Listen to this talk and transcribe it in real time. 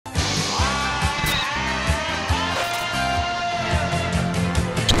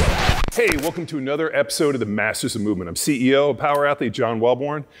Hey, welcome to another episode of the Masters of Movement. I'm CEO of Power Athlete John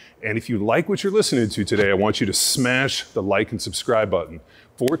Wellborn, and if you like what you're listening to today, I want you to smash the like and subscribe button.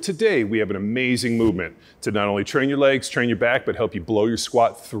 For today, we have an amazing movement to not only train your legs, train your back, but help you blow your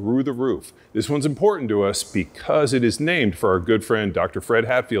squat through the roof. This one's important to us because it is named for our good friend, Dr. Fred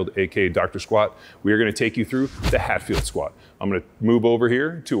Hatfield, aka Dr. Squat. We are going to take you through the Hatfield Squat. I'm going to move over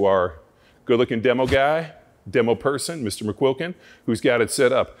here to our good-looking demo guy, demo person, Mr. McQuilkin, who's got it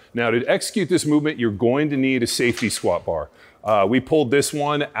set up. Now, to execute this movement, you're going to need a safety squat bar. We pulled this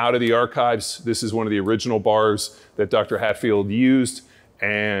one out of the archives. This is one of the original bars that Dr. Hatfield used,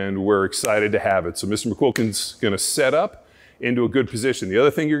 and we're excited to have it. So Mr. McQuilkin's gonna set up into a good position. The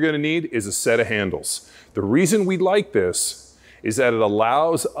other thing you're gonna need is a set of handles. The reason we like this is that it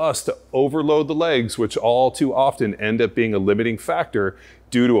allows us to overload the legs, which all too often end up being a limiting factor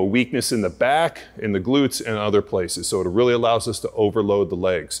due to a weakness in the back, in the glutes, and other places. So it really allows us to overload the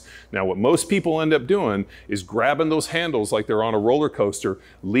legs. Now, what most people end up doing is grabbing those handles like they're on a roller coaster,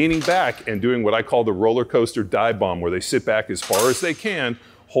 leaning back and doing what I call the roller coaster dive bomb, where they sit back as far as they can,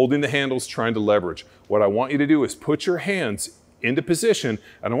 holding the handles, trying to leverage. What I want you to do is put your hands into position,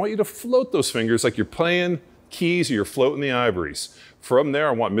 and I want you to float those fingers like you're playing keys or you're floating the ivories. From there,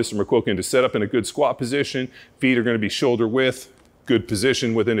 I want Mr. McQuilkin to set up in a good squat position. Feet are gonna be shoulder width, good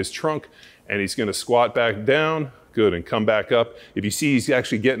position within his trunk, and he's gonna squat back down, good, and come back up. If you see he's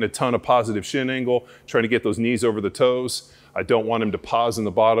actually getting a ton of positive shin angle, trying to get those knees over the toes. I don't want him to pause in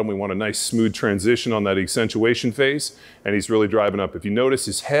the bottom. We want a nice smooth transition on that accentuation phase, and he's really driving up. If you notice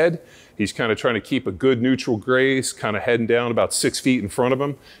his head, he's kind of trying to keep a good neutral graze, kind of heading down about 6 feet in front of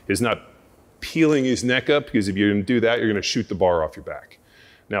him. He's not peeling his neck up, because if you're gonna do that, you're gonna shoot the bar off your back.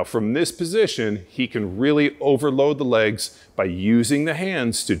 Now, from this position, he can really overload the legs by using the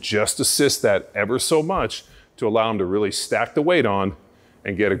hands to just assist that ever so much to allow him to really stack the weight on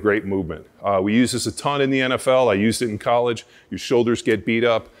and get a great movement. We use this a ton in the NFL. I used it in college. Your shoulders get beat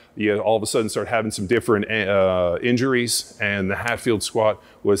up. You all of a sudden start having some different injuries, and the Hatfield squat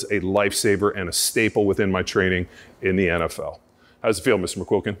was a lifesaver and a staple within my training in the NFL. How's it feel, Mr.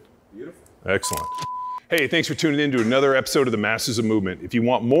 McQuilkin? Beautiful. Excellent. Hey, thanks for tuning in to another episode of the Masters of Movement. If you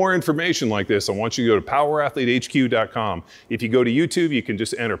want more information like this, I want you to go to powerathletehq.com. If you go to YouTube, you can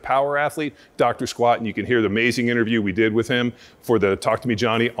just enter Power Athlete, Dr. Squat, and you can hear the amazing interview we did with him for the Talk to Me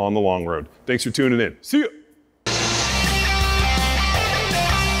Johnny on the long road. Thanks for tuning in. See ya.